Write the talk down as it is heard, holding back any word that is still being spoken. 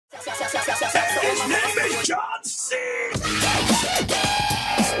His name is John C.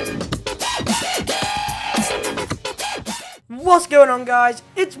 What's going on, guys?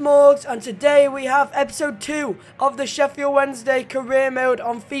 It's Morgz, and today we have episode 2 of the Sheffield Wednesday career mode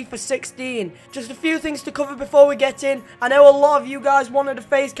on FIFA 16. Just a few things to cover before we get in. I know a lot of you guys wanted a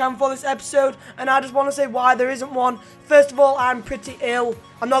face cam for this episode, and I just want to say why there isn't one. First of all, I'm pretty ill.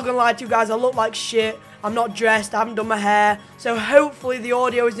 I'm not going to lie to you guys, I look like shit. I'm not dressed, I haven't done my hair, so hopefully the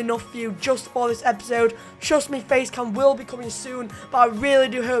audio is enough for you just for this episode. Trust me, facecam will be coming soon, but I really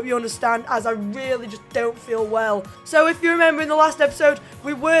do hope you understand, as I really just don't feel well. So if you remember in the last episode,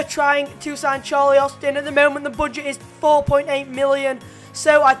 we were trying to sign Charlie Austin. At the moment the budget is 4.8 million,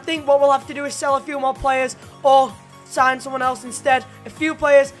 so I think what we'll have to do is sell a few more players or sign someone else instead. A few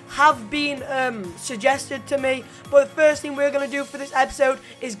players have been suggested to me, but the first thing we're going to do for this episode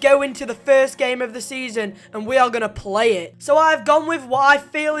is go into the first game of the season, and we are going to play it. So I've gone with what I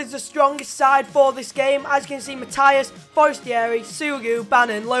feel is the strongest side for this game. As you can see, Matthias, Forestieri, Sugu,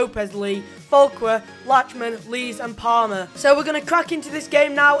 Bannon, Lopez, Lee, Fulquer, Lachman, Lees and Palmer. So we're going to crack into this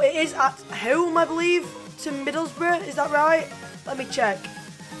game now. It is at home, I believe, to Middlesbrough. Is that right? Let me check.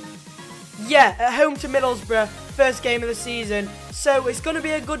 Yeah, at home to Middlesbrough, first game of the season. So it's going to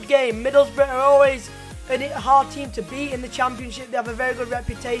be a good game. Middlesbrough are always a hard team to beat in the Championship. They have a very good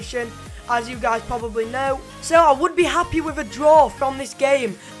reputation, as you guys probably know. So I would be happy with a draw from this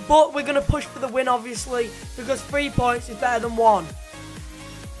game, but we're going to push for the win, obviously, because 3 points is better than 1.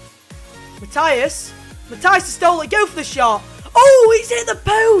 Matthias has stolen it. Go for the shot. Oh, he's hit the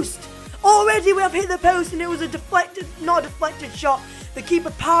post. Already we have hit the post, and it was a deflected, not a deflected shot. The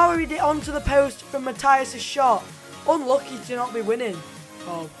keeper parried it onto the post from Matthias' shot. Unlucky to not be winning.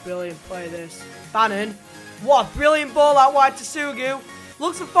 Oh, brilliant play this. Bannon. What a brilliant ball out wide to Sugu.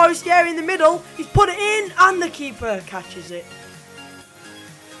 Looks for Forestieri in the middle. He's put it in, and the keeper catches it.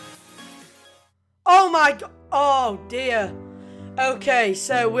 Oh my god. Oh dear. Okay,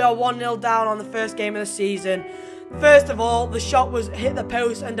 so we are 1-0 down on the first game of the season. First of all, the shot was hit the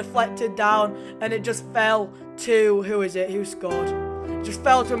post and deflected down, and it just fell to, who is it? Who scored? Just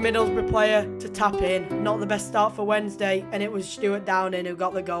fell to a Middlesbrough player to tap in. Not the best start for Wednesday, and it was Stuart Downing who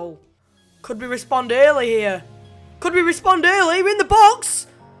got the goal. Could we respond early here? Could we respond early? We're in the box!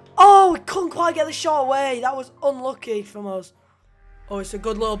 Oh, we couldn't quite get the shot away. That was unlucky from us. Oh, it's a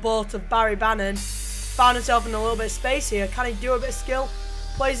good little ball to Barry Bannon. Found himself in a little bit of space here. Can he do a bit of skill?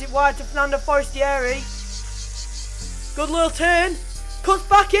 Plays it wide to Fernando Forestieri. Good little turn. Cuts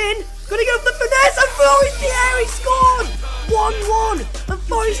back in. Gonna go for the finesse, and Forestieri scored! 1-1, and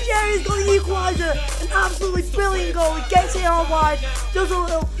Forestieri's got the equaliser. An absolutely brilliant goal. He gets it all wide, does a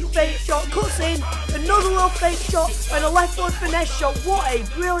little fake shot, cuts in, another little fake shot, and a left-foot finesse shot. What a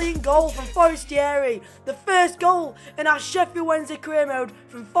brilliant goal from Forestieri. The first goal in our Sheffield Wednesday career mode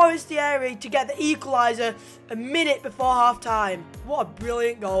from Forestieri to get the equaliser a minute before half-time. What a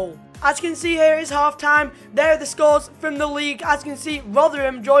brilliant goal. As you can see, here is half-time. There are the scores from the league. As you can see,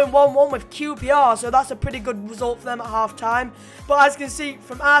 Rotherham joined 1-1 with QPR, so that's a pretty good result for them at half-time. But as you can see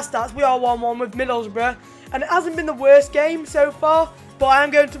from our stats, we are 1-1 with Middlesbrough. And it hasn't been the worst game so far, but I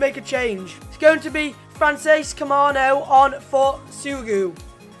am going to make a change. It's going to be Frances Camano on for Sugu.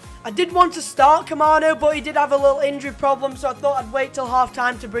 I did want to start Camano, but he did have a little injury problem, so I thought I'd wait till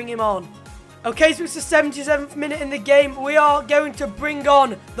half-time to bring him on. Okay, so it's the 77th minute in the game. We are going to bring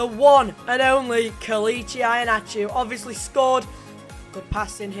on the one and only Kelechi Iheanacho. Obviously scored. Good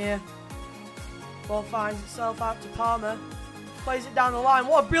pass in here. Ball finds itself out to Palmer. Plays it down the line.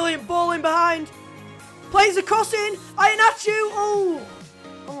 What a brilliant ball in behind. Plays the cross in. Iheanacho. Oh,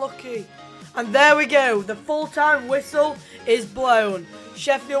 unlucky. And there we go. The full-time whistle is blown.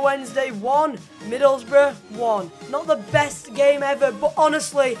 Sheffield Wednesday 1, Middlesbrough 1. Not the best game ever, but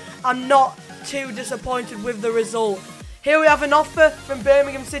honestly, I'm not too disappointed with the result. Here we have an offer from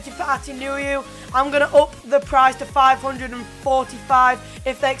Birmingham City for Atinuyu. I'm going to up the price to 545.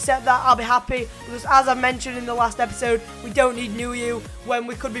 If they accept that, I'll be happy, because as I mentioned in the last episode, we don't need Nuyu when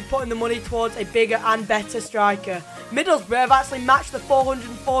we could be putting the money towards a bigger and better striker. Middlesbrough have actually matched the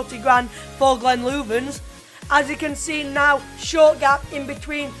 440 grand for Glenn Loovens. As you can see now, short gap in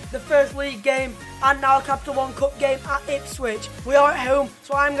between the first league game and now Capital One Cup game at Ipswich. We are at home,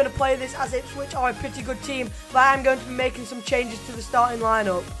 so I'm going to play this as Ipswich are a pretty good team, but I'm going to be making some changes to the starting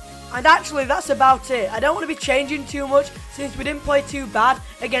lineup. And actually, that's about it. I don't want to be changing too much since we didn't play too bad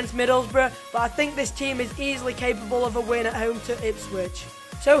against Middlesbrough, but I think this team is easily capable of a win at home to Ipswich.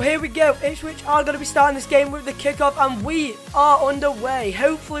 So here we go. Ipswich are going to be starting this game with the kickoff, and we are underway.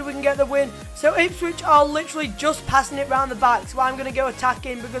 Hopefully we can get the win. So Ipswich are literally just passing it round the back, so I'm going to go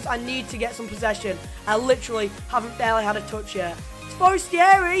attacking because I need to get some possession. I literally haven't barely had a touch yet.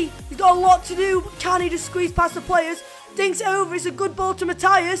 Forestieri, he's got a lot to do. Can he just squeeze past the players? Dinks it over. It's a good ball to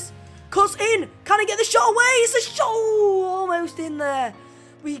Matthias. Cuts in. Can he get the shot away? It's a shot. Oh, almost in there.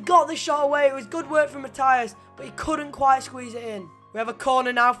 We got the shot away. It was good work from Matthias, but he couldn't quite squeeze it in. We have a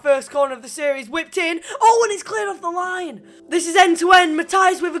corner now. First corner of the series. Whipped in. Oh, and it's cleared off the line. This is end-to-end.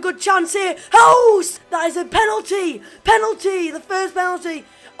 Matthias with a good chance here. Oh, that is a penalty. Penalty. The first penalty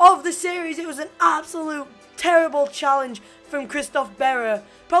of the series. It was an absolute terrible challenge from Christoph Berra.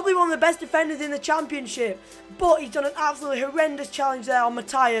 Probably one of the best defenders in the championship. But he's done an absolutely horrendous challenge there on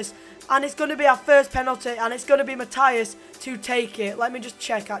Matthias. And it's going to be our first penalty. And it's going to be Matthias to take it. Let me just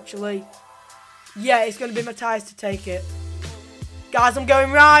check, actually. Yeah, it's going to be Matthias to take it. Guys, I'm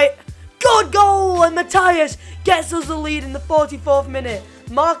going right. Good goal. And Matthias gets us the lead in the 44th minute.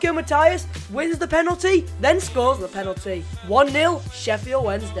 Marco Matthias wins the penalty, then scores the penalty. 1-0, Sheffield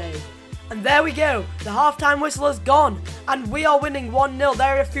Wednesday. And there we go. The half-time whistle has gone. And we are winning 1-0.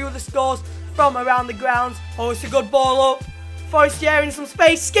 There are a few of the scores from around the grounds. Oh, it's a good ball up. Forestieri in some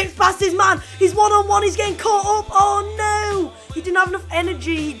space. Skips past his man. He's one-on-one. He's getting caught up. Oh, no. He didn't have enough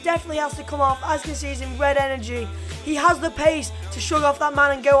energy. He definitely has to come off. As you can see, he's in red energy. He has the pace to shrug off that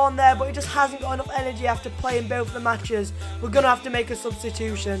man and go on there, but he just hasn't got enough energy after playing both of the matches. We're going to have to make a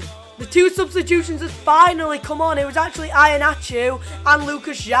substitution. The two substitutions have finally come on. It was actually Iheanacho and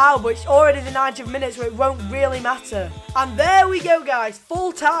Lucas João, but it's already the 90th minute, so it won't really matter. And there we go, guys.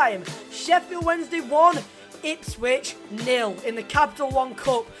 Full time. Sheffield Wednesday 1. Ipswich 0 in the Capital One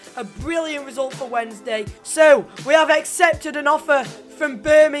Cup. A brilliant result for Wednesday. So, we have accepted an offer from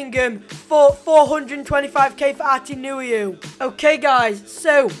Birmingham for 425k for Atinuyu. Okay, guys,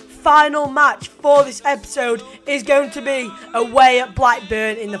 so final match for this episode is going to be away at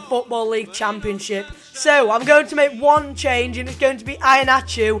Blackburn in the Football League Championship. So, I'm going to make one change, and it's going to be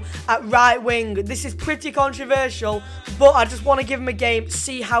Iheanacho at right wing. This is pretty controversial, but I just want to give him a game,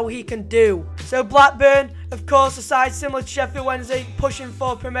 see how he can do. So, Blackburn, of course, a side similar to Sheffield Wednesday, pushing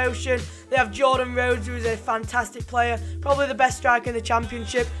for promotion. They have Jordan Rhodes, who is a fantastic player, probably the best striker in the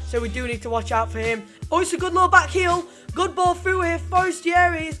Championship, so we do need to watch out for him. Oh, it's a good little back heel. Good ball through here.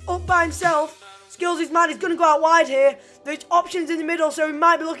 Forestieri is up by himself. Skills his man. He's going to go out wide here. There's options in the middle, so he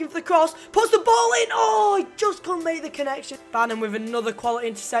might be looking for the cross. Puts the ball in. Oh, he just couldn't make the connection. Bannon with another quality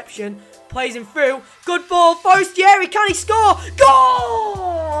interception. Plays him through. Good ball. Forestieri. Can he score? Goal!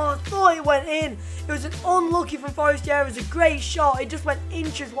 I thought it went in. It was an unlucky from Forestieri. It was a great shot. It just went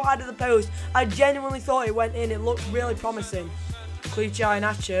inches wide of the post. I genuinely thought it went in. It looked really promising. Cleach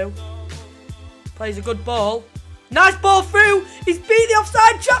Iheanacho. Plays a good ball. Nice ball through. He's beat the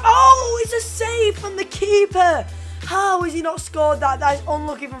offside trap. Oh, it's a save from the keeper. How has he not scored that? That is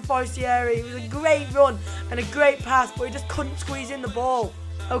unlucky from Forestieri. It was a great run and a great pass, but he just couldn't squeeze in the ball.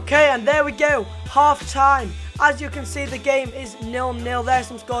 Okay, and there we go. Half time. As you can see, the game is 0-0. There's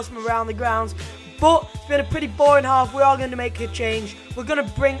some scores from around the grounds. But it's been a pretty boring half. We are going to make a change. We're going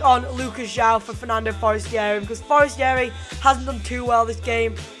to bring on Lucas João for Fernando Forestieri, because Forestieri hasn't done too well this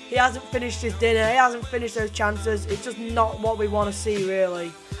game. He hasn't finished his dinner. He hasn't finished those chances. It's just not what we want to see, really.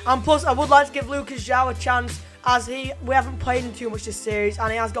 And plus, I would like to give Lucas João a chance, as we haven't played him too much this series,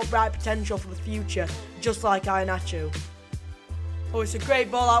 and he has got bright potential for the future, just like Iheanacho. Oh, it's a great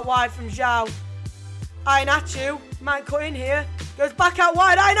ball out wide from João. Iheanacho might cut in here. Goes back out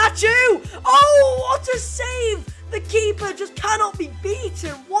wide. Iheanacho! Oh, what a save! The keeper just cannot be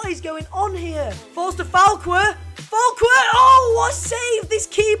beaten. What is going on here? Falls to Falquer. Falquer! Oh, what a save! This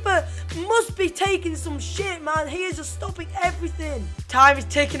keeper must be taking some shit, man. He is just stopping everything. Time is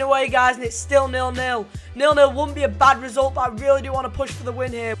ticking away, guys, and it's still 0-0. 0-0 wouldn't be a bad result, but I really do want to push for the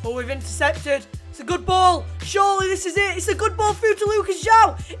win here. But we've intercepted. It's a good ball. Surely this is it. It's a good ball through to Lucas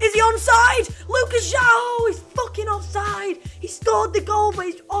João. Is he onside? Lucas João, he's fucking offside. He scored the goal, but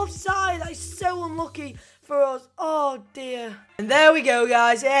he's offside. That is so unlucky for us. Oh, dear. And there we go,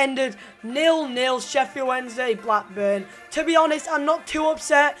 guys. It ended 0-0 Sheffield Wednesday, Blackburn. To be honest, I'm not too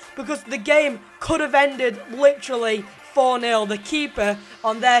upset, because the game could have ended literally 4-0. The keeper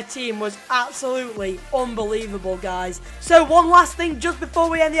on their team was absolutely unbelievable, guys. So one last thing just before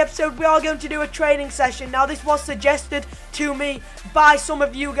we end the episode, we are going to do a training session. Now, this was suggested to me by some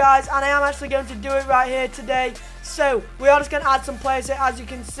of you guys, and I am actually going to do it right here today. So we are just going to add some players here, as you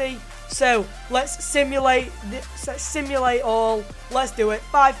can see. So let's simulate all. Let's do it.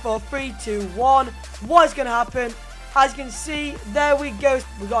 5, 4, 3, 2, 1. What is going to happen? As you can see, there we go.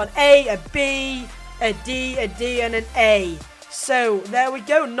 We've got an A, a B, a D, and an A. So, there we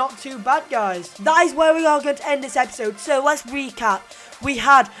go. Not too bad, guys. That is where we are going to end this episode. So, let's recap. We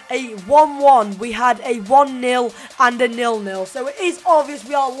had a 1-1, we had a 1-0, and a 0-0. So, it is obvious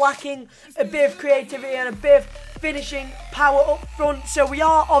we are lacking a bit of creativity and a bit of finishing power up front. So we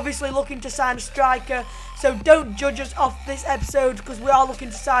are obviously looking to sign a striker. So don't judge us off this episode, because we are looking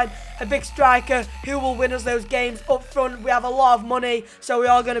to sign a big striker who will win us those games up front. We have a lot of money, so we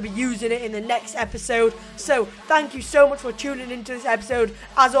are going to be using it in the next episode. So thank you so much for tuning into this episode.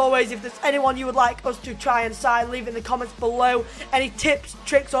 As always, if there's anyone you would like us to try and sign, leave it in the comments below. Any tips,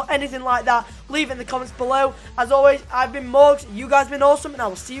 tricks, or anything like that, leave it in the comments below. As always, I've been Morgz. You guys have been awesome, and I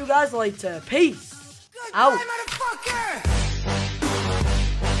will see you guys later. Peace out.